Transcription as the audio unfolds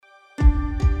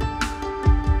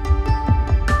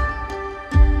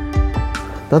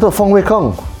Dato' Fong Wei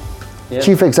Kong, Yep.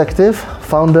 Chief Executive,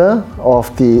 founder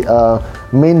of the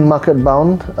main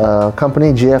market-bound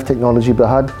company, GF Technology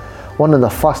Berhad, one of the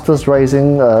fastest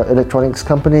rising electronics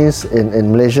companies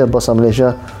in Malaysia, Bursa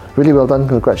Malaysia. Really well done,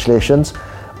 congratulations.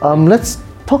 Let's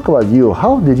talk about you.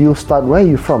 How did you start? Where are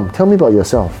you from? Tell me about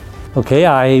yourself. Okay,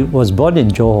 I was born in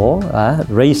Johor,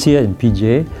 raised here in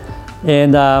PJ,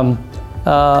 and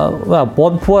well,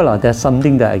 born poor, that's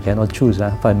something that I cannot choose,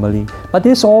 family. But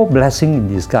it's all blessing in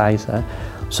disguise.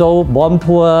 So born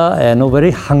poor and very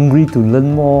hungry to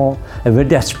learn more and very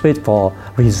desperate for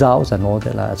results and all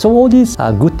that. So all these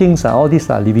are good things, all these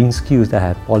are living skills that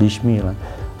have polished me.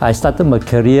 I started my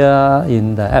career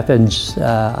in the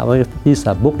this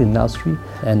book industry,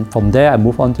 and from there I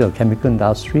moved on to the chemical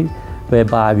industry,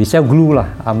 whereby we sell glue.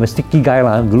 I'm a sticky guy,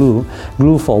 glue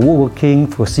for woodworking,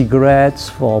 for cigarettes,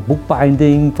 for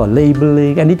bookbinding, for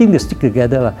labeling, anything that stick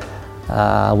together.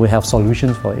 We have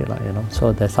solutions for it,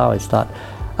 So that's how I start.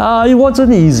 It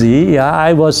wasn't easy.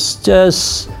 I was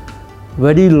just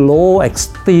very low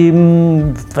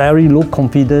esteem, very low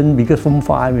confidence, because from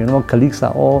 5, colleagues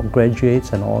are all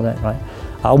graduates and all that, right?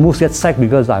 I almost get sacked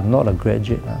because I'm not a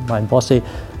graduate. My boss say,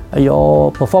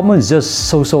 your performance is just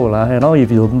so-so,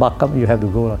 if you buck up, you have to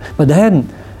go. But then,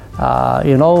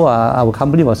 our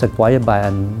company was acquired by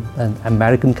an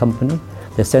American company.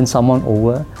 They sent someone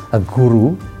over, a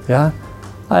guru.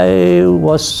 I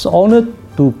was honored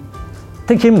to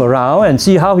take him around and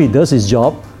see how he does his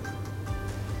job.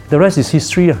 The rest is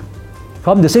history.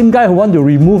 From the same guy who wanted to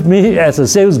remove me as a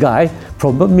sales guy,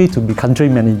 promoted me to be country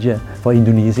manager for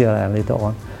Indonesia later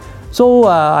on. So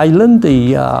I learned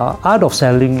the art of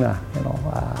selling.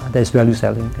 There's value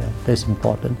selling. That's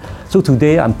important. So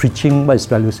today I'm preaching what is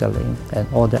value selling and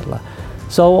all that.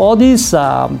 So all this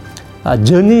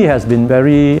journey has been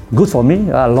very good for me.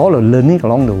 A lot of learning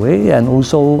along the way, and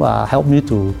also helped me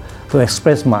to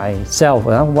express myself,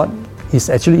 what is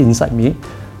actually inside me.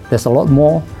 There's a lot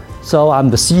more. So I'm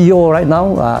the CEO right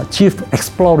now, Chief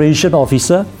Exploration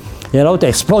Officer, to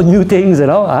explore new things,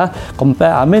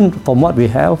 from what we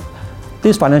have.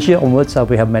 This financial year onwards,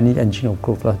 we have many engines of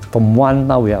growth. From 1,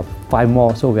 now we have 5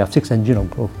 more, so we have 6 engines of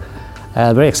growth.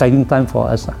 Very exciting time for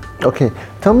us. Okay,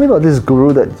 tell me about this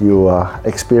guru that you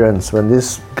experienced when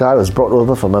this guy was brought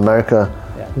over from America.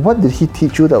 Yeah. What did he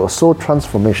teach you that was so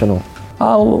transformational?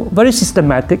 Very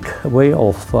systematic way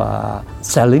of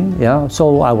selling.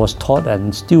 So I was taught,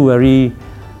 and still very,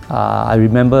 I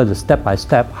remember the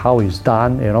step-by-step how it's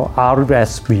done,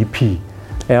 RSVP.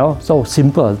 So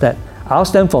simple as that. R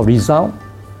stands for result,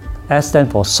 S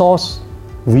stands for source,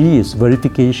 V is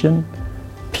verification,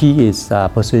 P is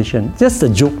persuasion. Just a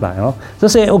joke,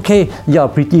 Just say, okay, you're a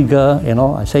pretty girl,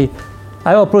 I say,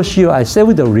 I approach you, I say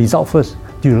with the result first.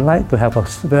 Do you like to have a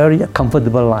very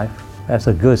comfortable life? As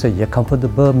a girl, say, you're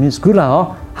comfortable means good.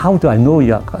 How do I know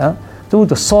you're? So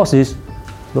the source is,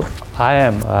 look, I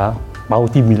am a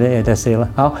multi-millionaire, let's say.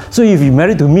 So if you're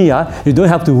married to me, you don't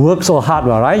have to work so hard,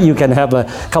 right? You can have a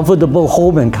comfortable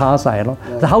home and cars. So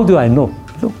how do I know?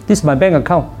 Look, this is my bank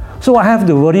account. So I have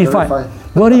to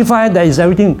verify that is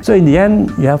everything. So in the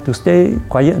end, you have to stay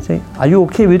quiet and say, are you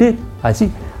okay with it? I see.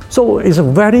 So it's a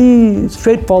very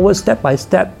straightforward,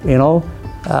 step-by-step,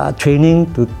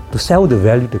 training to sell the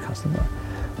value to the customer.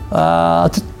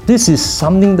 This is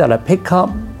something that I pick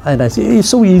up, and I say it's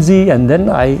so easy, and then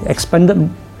I expanded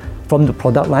from the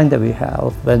product line that we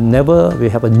have. Whenever we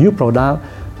have a new product,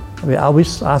 we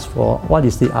always ask for what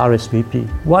is the RSVP?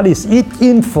 What is it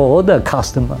in for the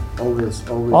customer?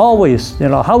 Always.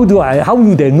 How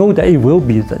do they know that it will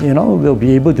be, will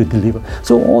be able to deliver?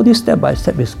 So all this step by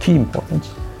step is key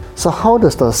importance. So how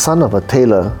does the son of a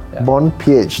tailor, born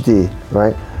PhD,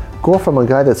 right, go from a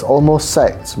guy that's almost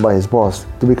sacked by his boss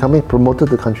to becoming promoted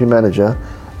to country manager,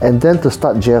 and then to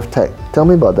start GF Tech? Tell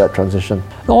me about that transition.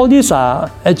 All these are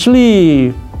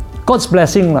actually God's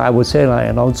blessing, I would say.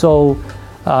 So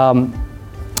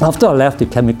after I left the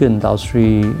chemical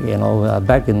industry,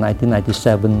 back in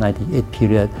 1997-98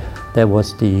 period, there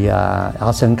was the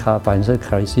ASEAN financial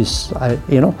crisis. I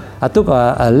took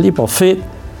a leap of faith.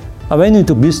 I went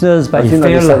into business, but it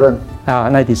failed.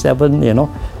 97,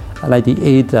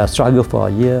 98, struggled for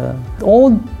a year.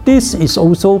 All this is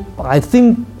also, I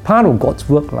think, part of God's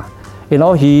work.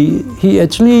 He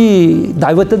actually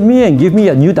diverted me and gave me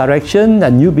a new direction, a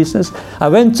new business. I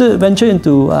venture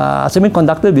into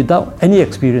semiconductor without any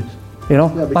experience.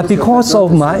 But because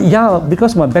of my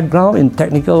background in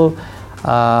technical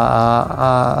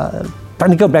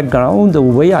background, the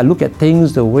way I look at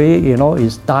things, the way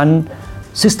it's done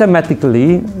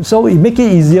systematically, so it makes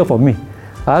it easier for me.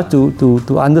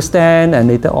 to understand and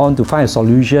later on to find a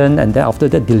solution, and then after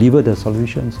that deliver the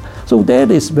solutions. So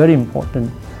that is very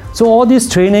important. So all this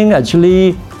training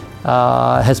actually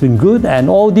has been good, and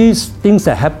all these things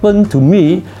that happen to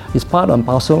me is part and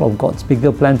parcel of God's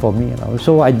bigger plan for me.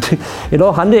 So I,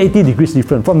 180 degrees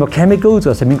different from a chemical to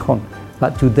a semicon.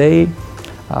 But today,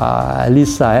 at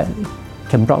least I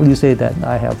can proudly say that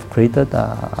I have created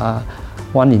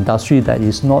one industry that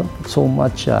is not so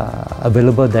much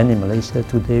available then in Malaysia.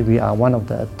 Today, we are one of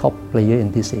the top players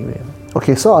in this area.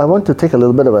 Okay, so I want to take a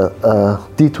little bit of a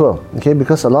detour, okay,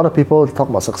 because a lot of people talk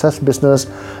about success business,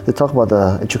 they talk about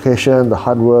the education, the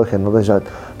hard work and all that,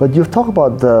 but you've talked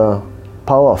about the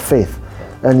power of faith,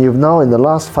 and you've now in the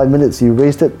last 5 minutes, you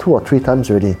raised it 2 or 3 times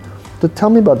already. So tell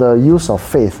me about the use of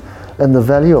faith and the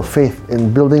value of faith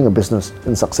in building a business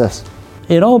in success.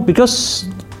 Because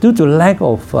due to lack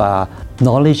of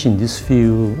knowledge in this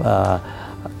field,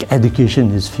 education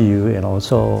in this field,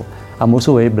 so I'm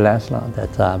also very blessed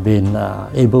that I've been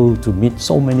able to meet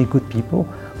so many good people.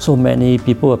 So many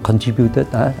people have contributed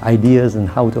ideas on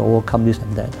how to overcome this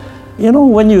and that.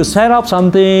 When you set up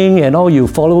something, you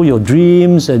follow your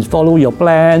dreams and follow your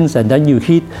plans, and then you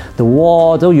hit the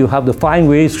wall, so you have to find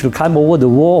ways to climb over the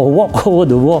wall or walk over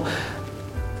the wall.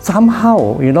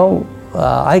 Somehow,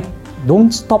 I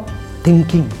don't stop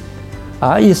thinking.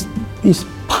 It's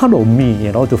part of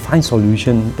me, to find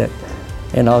solutions that,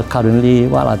 currently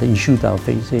what are the issues that I'm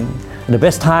facing. And the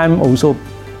best time also,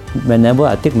 whenever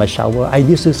I take my shower,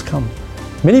 ideas just come.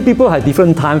 Many people have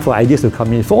different time for ideas to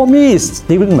come in. For me, it's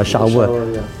during my shower.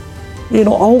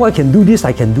 I can do this,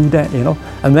 I can do that,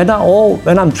 And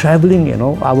when I'm traveling,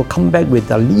 I will come back with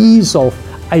a list of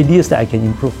ideas that I can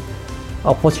improve.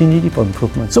 Opportunity for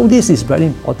improvement. So this is very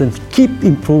important. Keep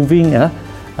improving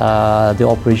the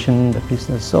operation, the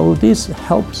business. So this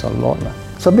helps a lot.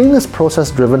 So being this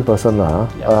process-driven person,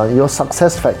 your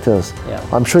success factors,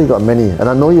 I'm sure you got many. And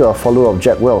I know you're a follower of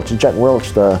Jack Welch. Jack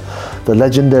Welch, the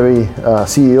legendary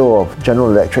CEO of General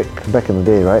Electric back in the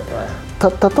day, right?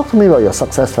 Talk to me about your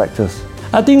success factors.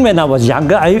 I think when I was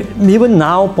younger, even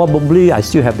now probably I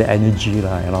still have the energy.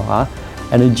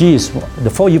 Energy is the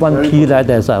 4E1P,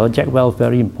 that's Jack Welch,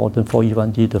 very important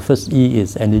 4E1P. The first E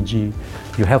is energy.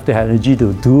 You have to have energy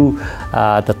to do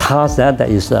the task that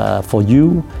is for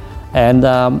you. And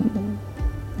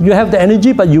you have the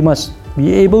energy, but you must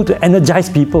be able to energize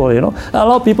people, A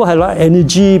lot of people have a lot of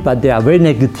energy, but they are very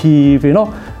negative,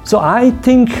 So I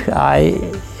think I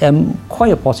am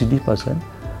quite a positive person,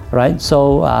 right?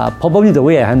 So probably the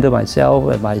way I handle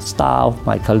myself and my staff,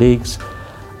 my colleagues,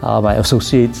 my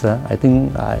associates, I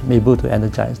think I'm able to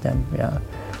energize them.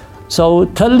 So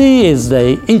thirdly is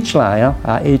the age.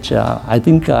 I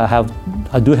think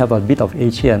I do have a bit of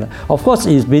age here. And of course,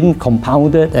 it's been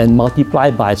compounded and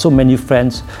multiplied by so many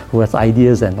friends who have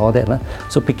ideas and all that.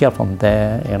 So pick up from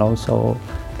there, So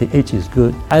the age is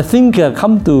good. I think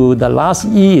come to the last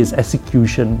E is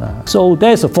execution. So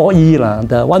there's a 4E.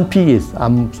 The 1P is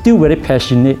I'm still very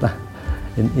passionate.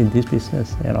 In this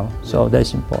business, so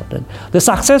that's important. The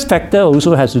success factor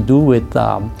also has to do with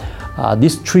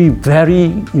these 3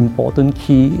 very important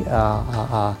key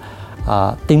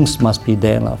things must be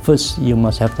there. First, you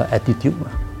must have the attitude.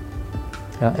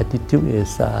 Attitude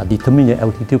is determine your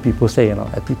altitude. People say,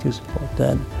 attitude is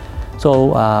important.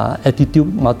 So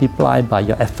attitude multiplied by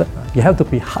your effort. You have to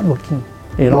be hardworking.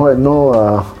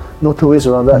 No two ways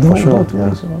around that, for sure. No two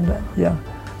ways around that,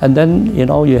 And then,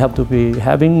 you have to be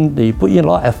put in a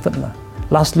lot of effort.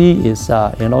 Lastly is,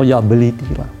 your ability.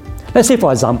 Let's say,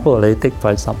 for example,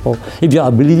 if your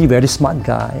ability, very smart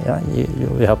guy,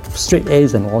 you have straight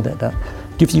A's and all that,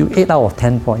 gives you 8 out of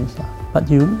 10 points. But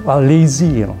you are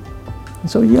lazy,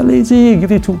 So you're lazy, give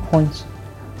you 2 points.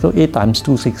 So 8 times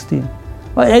 2, 16.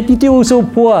 But attitude also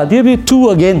poor, give you 2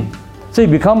 again. So you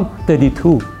become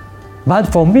 32. But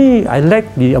for me, I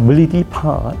lack the ability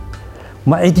part.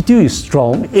 My attitude is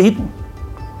strong, 8.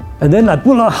 And then I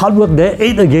put a lot of hard work there,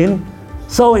 8 again.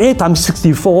 So 8 times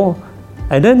 64.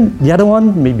 And then the other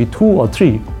one maybe 2 or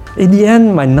 3. In the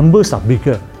end, my numbers are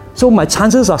bigger. So my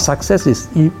chances of success is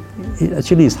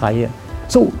higher.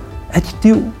 So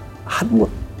attitude, hard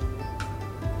work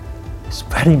is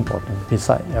very important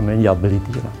besides your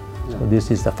ability. So this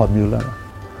is the formula.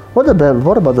 What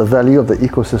about the value of the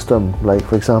ecosystem? Like,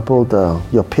 for example,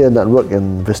 your peer network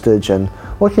in Vistage, and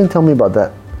what can you tell me about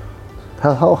that?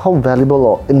 How valuable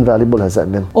or invaluable has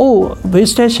that been?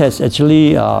 Vistage has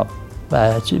actually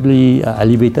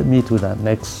elevated me to the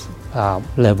next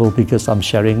level because I'm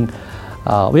sharing.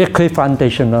 We are clear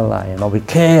frontational, we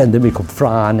care and then we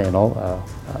confront,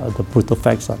 the brutal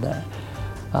facts are there.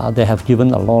 They have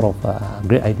given a lot of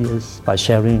great ideas by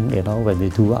sharing, when we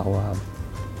do our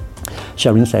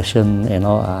sharing session,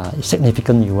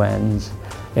 significant events,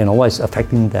 what is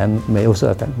affecting them may also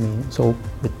affect me. So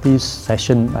with this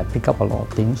session, I pick up a lot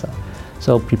of things.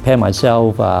 So prepare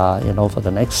myself, for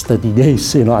the next 30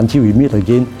 days, until we meet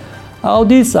again. All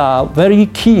these are very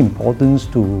key importance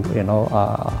to,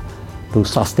 to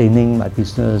sustaining my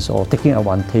business or taking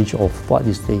advantage of what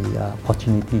is the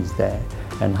opportunities there,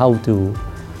 and how to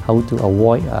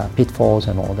avoid pitfalls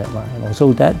and all that.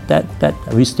 So that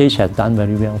research has done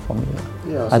very well for me.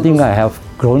 Yeah, so I think I have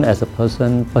grown as a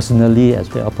person, personally as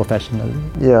well, professionally.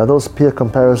 Yeah, those peer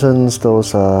comparisons,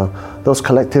 those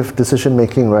collective decision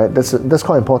making, right? That's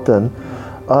quite important.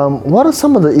 What are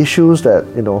some of the issues that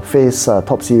face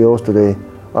top CEOs today?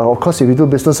 Of course, if you do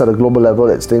business at a global level,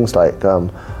 it's things like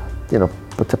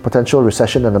potential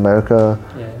recession in America.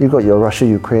 Yeah. You've got your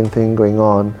Russia-Ukraine thing going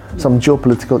on. Some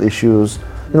geopolitical issues.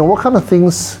 What kind of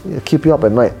things keep you up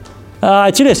at night?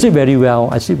 Actually, I sleep very well.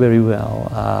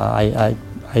 I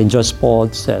enjoy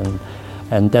sports, and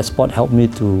that sport helped me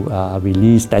to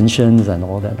release tensions and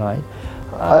all that, right?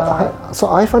 So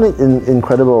I find it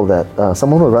incredible that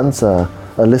someone who runs a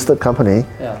listed company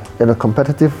in a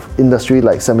competitive industry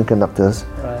like semiconductors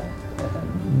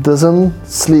doesn't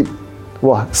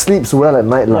sleeps well at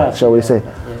night, shall we say.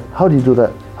 Yeah. How do you do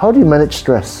that? How do you manage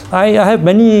stress? I have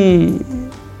many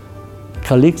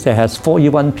colleagues that has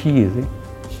 4E1P.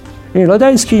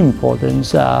 That is key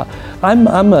importance.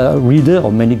 I'm a reader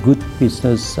of many good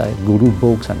business guru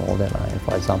books and all that.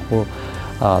 For example,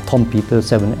 Tom Peters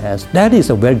 7S. That is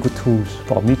a very good tool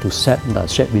for me to set the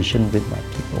shared vision with my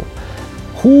people.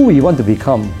 Who we want to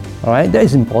become, all right? That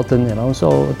is important,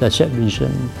 So the shared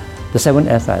vision, the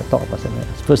 7S I talk about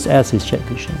 7S. First S is shared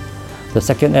vision. The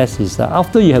second S is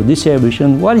after you have this shared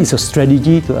vision, what is your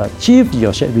strategy to achieve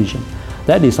your shared vision?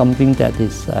 That is something that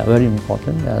is very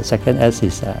important. Second S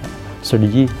is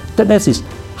strategy. Third S is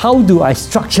how do I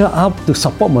structure up to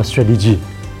support my strategy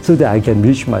so that I can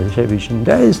reach my shared vision.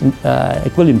 That is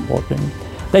equally important.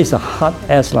 That is a hard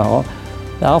S now.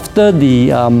 After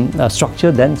the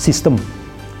structure, then system.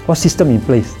 What system in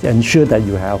place to ensure that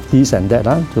you have this and that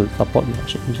to support your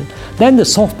shared vision. Then the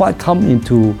soft part come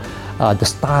into the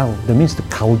style. That means the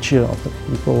culture of the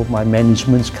people, my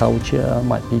management's culture,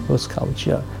 my people's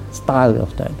culture, style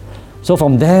of that. So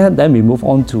from there, then we move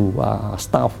on to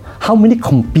staff. How many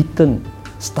competent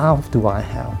staff do I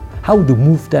have? How to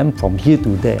move them from here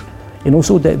to there? And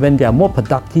also that when they are more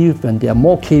productive, when they are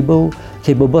more capable,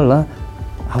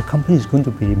 our company is going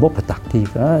to be more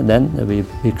productive. Then we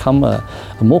become a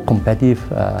more competitive,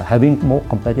 having more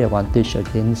competitive advantage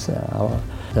against our.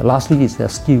 Lastly is the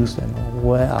skills.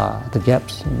 Where are the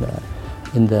gaps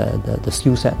in the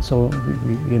skill set? So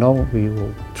we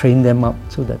will train them up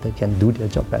so that they can do their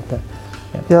job better.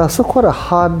 Yeah, so quite a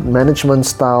hard management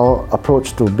style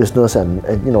approach to business and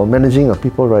managing your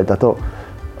people, right, Dato'?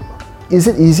 Is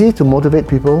it easy to motivate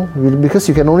people? Because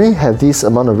you can only have this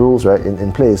amount of rules, right,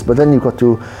 in place, but then you've got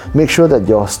to make sure that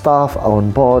your staff are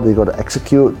on board, they've got to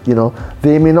execute,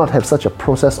 They may not have such a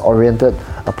process-oriented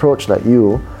approach like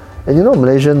you. And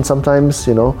Malaysians sometimes,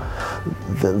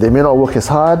 they may not work as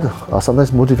hard, or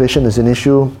sometimes motivation is an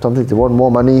issue, sometimes they want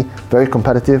more money, very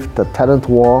competitive, the talent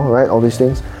war, right, all these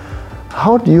things.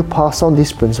 How do you pass on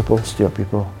these principles to your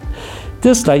people?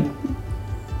 Just like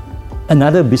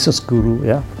another business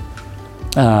guru,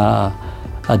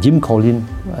 Jim Collins,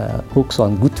 books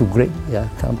on good to great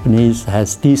companies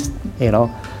has this,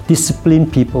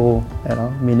 disciplined people,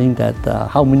 meaning that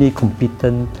how many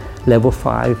competent level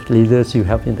 5 leaders you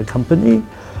have in the company.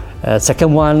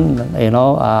 Second one,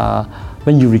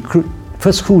 when you recruit,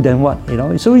 first who, then what,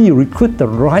 So you recruit the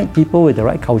right people with the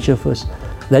right culture first,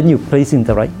 then you place in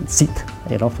the right seat,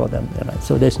 for them.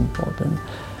 So that's important.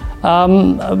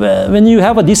 When you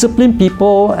have a disciplined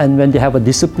people and when they have a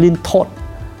disciplined thought,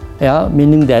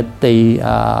 meaning that they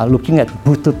are looking at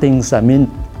brutal things.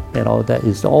 That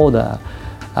is all the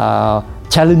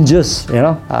challenges,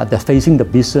 that facing the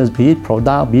business, be it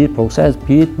product, be it process,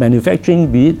 be it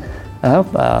manufacturing, be it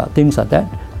things like that.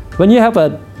 When you have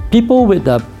people with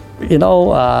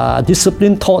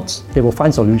disciplined thoughts, they will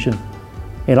find solution.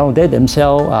 They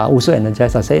themselves are also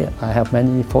energized. I say I have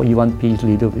many 4E1P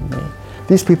leaders with me.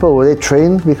 These people, were they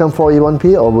trained to become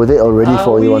 4E1P or were they already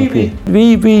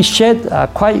 4E1P? We shared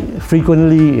quite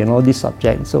frequently, this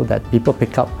subject so that people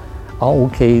pick up,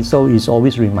 okay, so it's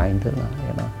always reminded,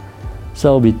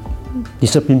 So with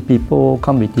disciplined people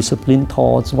come with disciplined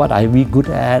thoughts, what are we good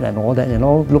at and all that,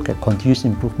 look at continuous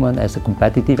improvement as a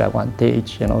competitive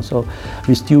advantage, so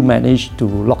we still manage to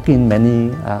lock in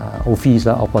many OFIs,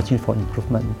 opportunity for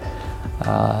improvement.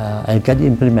 and get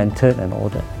implemented and all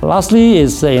that. Lastly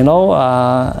is,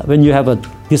 when you have a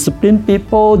disciplined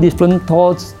people, disciplined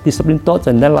thoughts,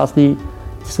 and then lastly,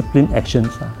 disciplined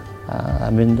actions.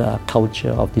 The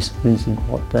culture of discipline is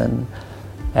important,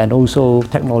 and also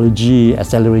technology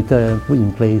accelerator put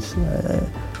in place.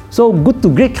 So good to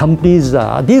great companies.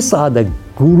 These are the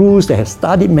gurus that have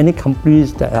studied many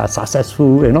companies that are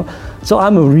successful. So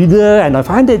I'm a reader, and I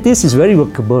find that this is very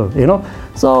workable.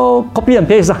 So copy and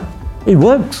paste. It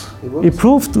works. It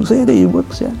proves to say that it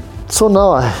works. Yeah. So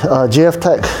now, JF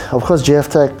Tech, of course, JF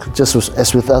Tech, just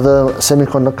as with other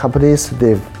semiconductor companies,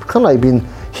 they've kind of like been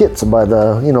hit by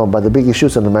the big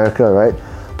issues in America, right?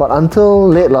 But until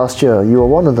late last year, you were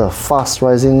one of the fast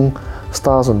rising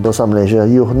stars on Bursa Malaysia.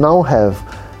 You now have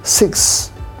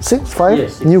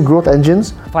five new growth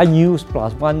engines. 5 new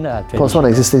plus one. Plus one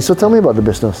existing. So tell me about the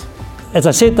business. As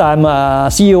I said, I'm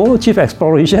CEO, Chief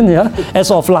Exploration. Yeah.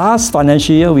 As of last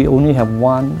financial year, we only have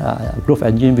one growth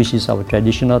engine, which is our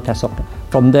traditional test software.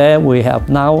 From there, we have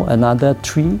now another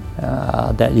 3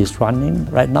 that is running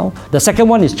right now. The second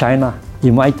one is China.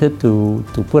 Invited to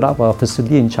put up a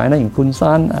facility in China, in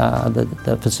Kunshan.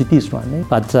 The facility is running,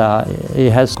 but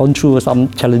it has gone through some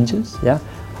challenges. Yeah.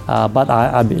 But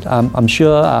I'm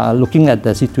sure, looking at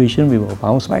the situation, we will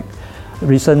bounce back.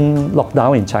 Recent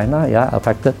lockdown in China,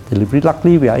 affected delivery.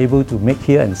 Luckily, we are able to make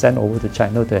here and send over to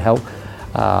China to help,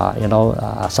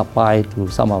 supply to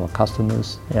some of our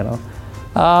customers.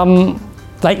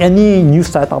 Like any new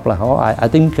startup, I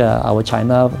think our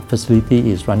China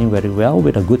facility is running very well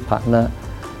with a good partner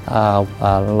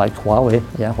like Huawei.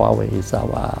 Yeah, Huawei is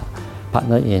our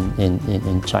partner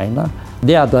in China.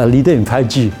 They are the leader in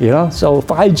 5G, So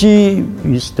 5G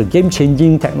is the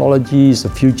game-changing technology, is the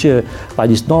future, but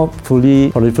it's not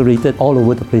fully proliferated all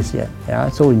over the place yet. Yeah?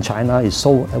 So in China, it's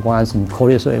so advanced, in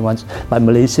Korea, so advanced. But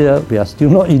Malaysia, we are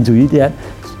still not into it yet,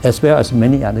 as well as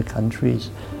many other countries.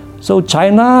 So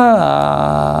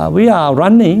China, we are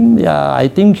running. I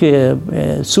think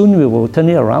soon we will turn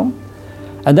it around.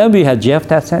 And then we have JF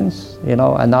TechSense,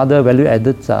 another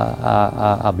value-added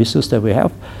business that we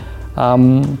have.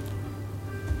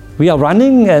 We are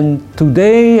running, and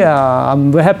today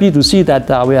I'm very happy to see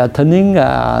that we are turning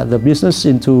the business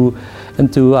into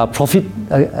profit.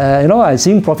 I'm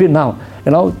seeing profit now.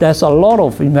 There's a lot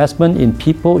of investment in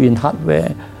people, in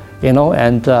hardware,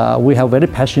 and we have very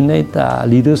passionate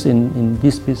leaders in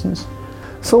this business.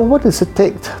 So what does it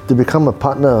take to become a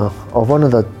partner of one of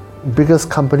the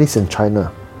biggest companies in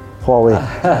China,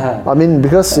 Huawei?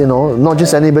 Because not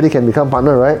just anybody can become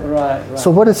partner, right? Right.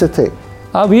 So what does it take?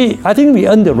 I think we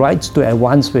earn the rights to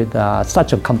advance with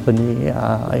such a company.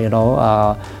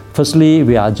 Firstly,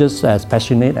 we are just as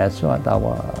passionate as what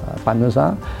our partners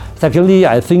are. Secondly,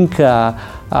 I think,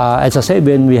 as I said,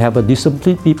 when we have a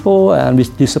disciplined people and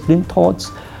with disciplined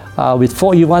thoughts, with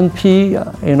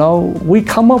 4E1P, we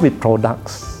come up with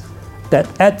products that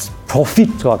adds profit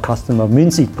to our customer,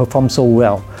 means it performs so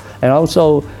well. And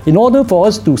also, in order for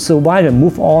us to survive and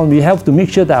move on, we have to make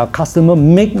sure that our customer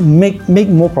make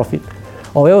more profit.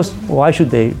 Or else, why should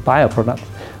they buy a product?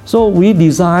 So we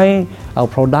design our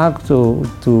product to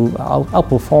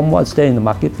outperform what's there in the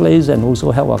marketplace, and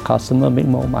also help our customer make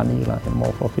more money and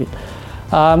more profit.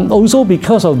 Also,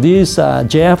 because of this,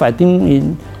 JF, I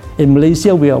think in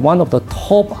Malaysia, we are one of the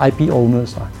top IP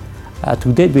owners.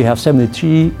 To date, we have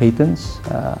 73 patents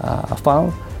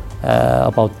filed,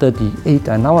 about 38,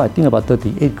 and now I think about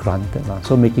 38 granted.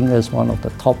 So making us one of the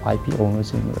top IP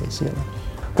owners in Malaysia.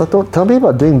 Doctor, tell me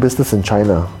about doing business in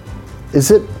China.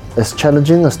 Is it as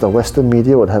challenging as the Western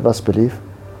media would have us believe?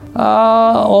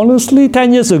 Honestly,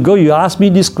 10 years ago, you asked me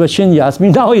this question, you asked me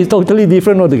now, it's totally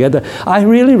different altogether. I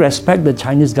really respect the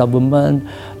Chinese government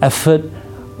effort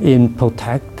in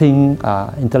protecting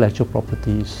intellectual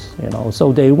properties.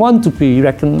 So they want to be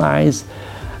recognized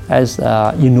as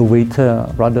innovator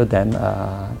rather than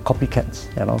copycats.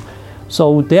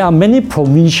 So there are many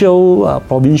provincial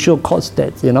courts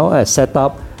that are set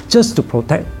up just to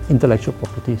protect intellectual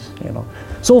properties.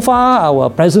 So far, our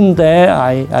presence there,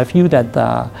 I feel that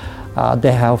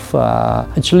they have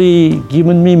actually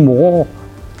given me more,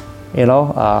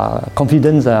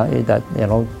 confidence that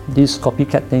these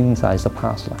copycat things is the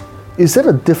past. Is there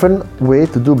a different way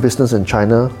to do business in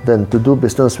China than to do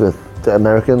business with the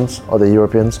Americans or the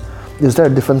Europeans? Is there a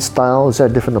different style? Is there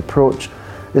a different approach?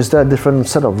 Is there a different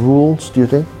set of rules, do you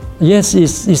think? Yes,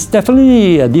 it's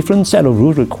definitely a different set of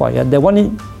rules required. They want it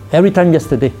every time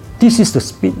yesterday. This is the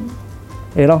speed,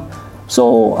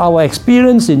 So our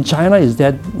experience in China is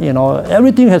that,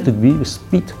 everything has to be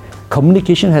speed.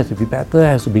 Communication has to be better,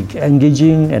 has to be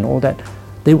engaging and all that.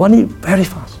 They want it very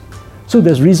fast. So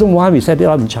there's reason why we set it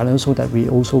up in China so that we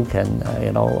also can,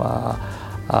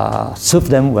 serve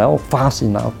them well, fast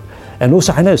enough. And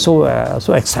also China is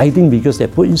so exciting because they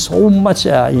put in so much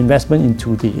investment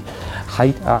into the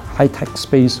high-tech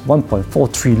space,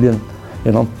 1.4 trillion,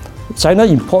 China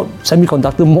import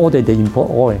semiconductor more than they import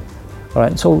oil. All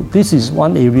right, so this is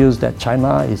one area that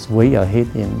China is way ahead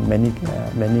in many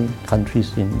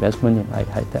countries in investment in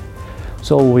high-tech.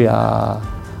 So we are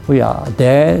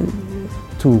there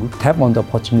to tap on the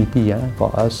opportunity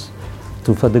for us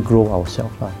to further grow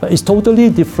ourselves. But it's totally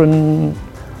different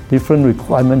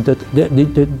requirement.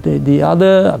 The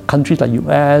other countries like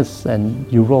US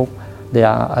and Europe, they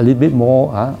are a little bit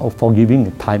more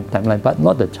forgiving timeline, but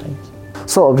not the Chinese.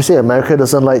 So obviously America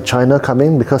doesn't like China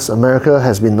coming because America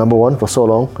has been number one for so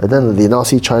long, and then they now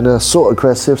see China so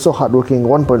aggressive, so hardworking,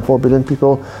 1.4 billion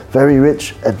people, very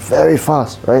rich and very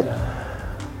fast, right? Yeah.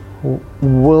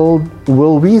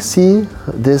 Will we see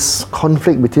this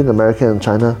conflict between America and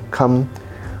China come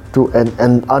to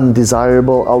an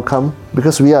undesirable outcome?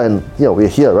 Because we're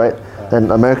here, right?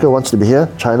 And America wants to be here,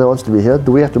 China wants to be here.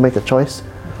 Do we have to make a choice?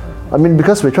 I mean,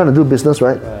 because we're trying to do business,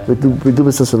 right? We do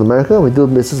business with America, we do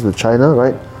business with China,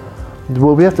 right?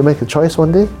 Will we have to make a choice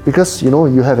one day? Because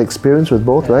you have experience with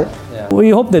both, right? Yeah.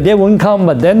 We hope that they won't come,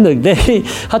 but then the day,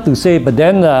 hard to say, but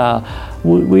then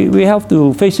we have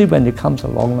to face it when it comes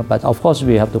along. But of course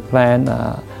we have to plan,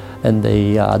 and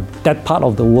that part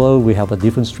of the world we have a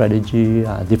different strategy,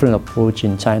 different approach.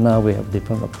 In China we have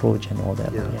different approach and all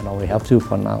that. Yeah. We have to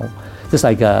for now. Just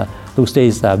like those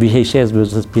days, VHS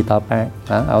versus Betamax,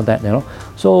 all that,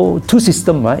 So two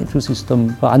system, right? Two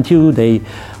system. But until they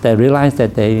realize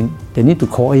that they need to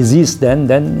coexist, then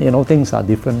things are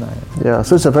different. Yeah.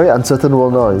 So it's a very uncertain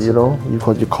world now. You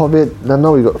got your COVID, then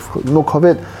now we got no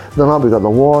COVID, then now we got the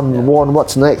war. Yeah. War on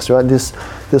what's next, right? This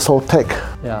whole tech.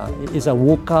 Yeah. It's a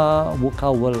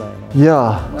VUCA world, right?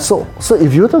 Yeah. So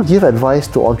if you were to give advice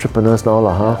to entrepreneurs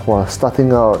now, who are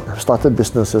started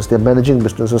businesses, they're managing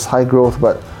businesses, high growth,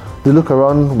 but they look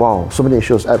around, wow, so many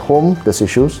issues. At home, there's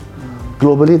issues.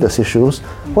 Globally, there's issues.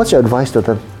 What's your advice to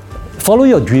them? Follow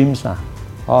your dreams.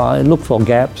 Look for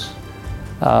gaps.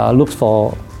 Look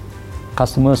for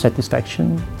customer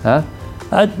satisfaction.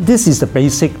 This is the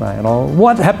basic.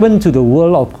 What happened to the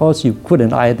world, of course, you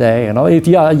couldn't either. If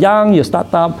you are young, you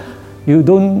start up, you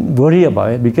don't worry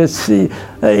about it because you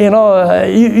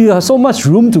have so much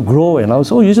room to grow.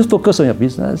 So you just focus on your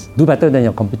business, do better than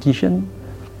your competition,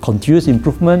 continuous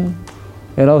improvement.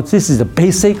 This is the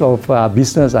basic of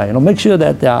business. Make sure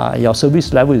that your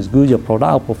service level is good, your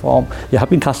product perform, you're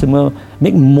helping customer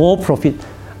make more profit.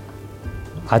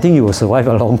 I think you will survive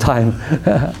a long time.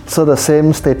 So the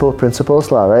same staple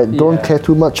principles, right? Yeah. Don't care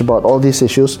too much about all these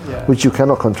issues which you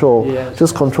cannot control. Yeah,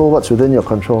 just control what's within your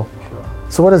control. Sure.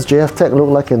 So what does JF Tech look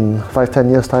like in 5-10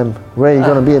 years time? Where are you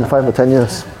going to be in 5 or 10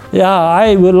 years? Yeah,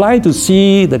 I would like to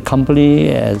see the company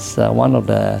as one of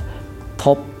the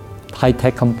top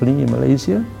high-tech company in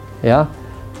Malaysia. Yeah,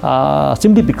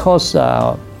 simply because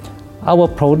our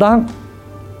product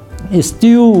is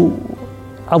still,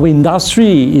 our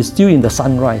industry is still in the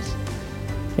sunrise.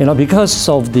 Because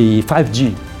of the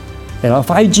 5G.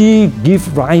 5G gives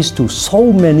rise to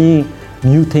so many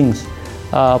new things.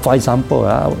 For example,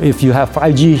 if you have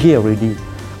 5G here already,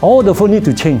 all the phone need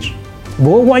to change.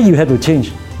 Worldwide you have to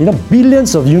change.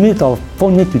 Billions of units of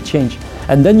phone need to change.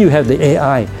 And then you have the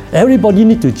AI. Everybody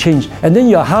need to change. And then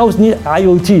your house need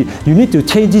IoT. You need to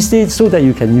change this thing so that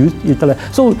you can utilize.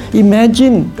 So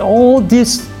imagine all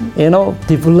this,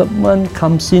 development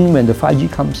comes in when the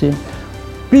 5G comes in.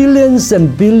 Billions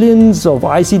and billions of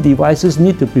IC devices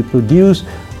need to be produced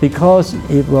because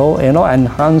it will,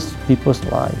 enhance people's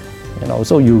life.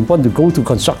 So you want to go to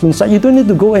construction site, you don't need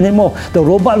to go anymore. The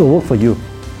robot will work for you.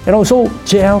 So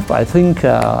JF, I think,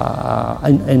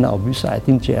 in our business, I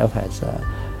think JF has a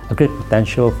great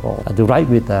potential to ride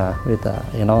with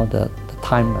the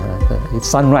time. It's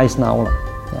sunrise now.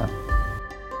 Yeah.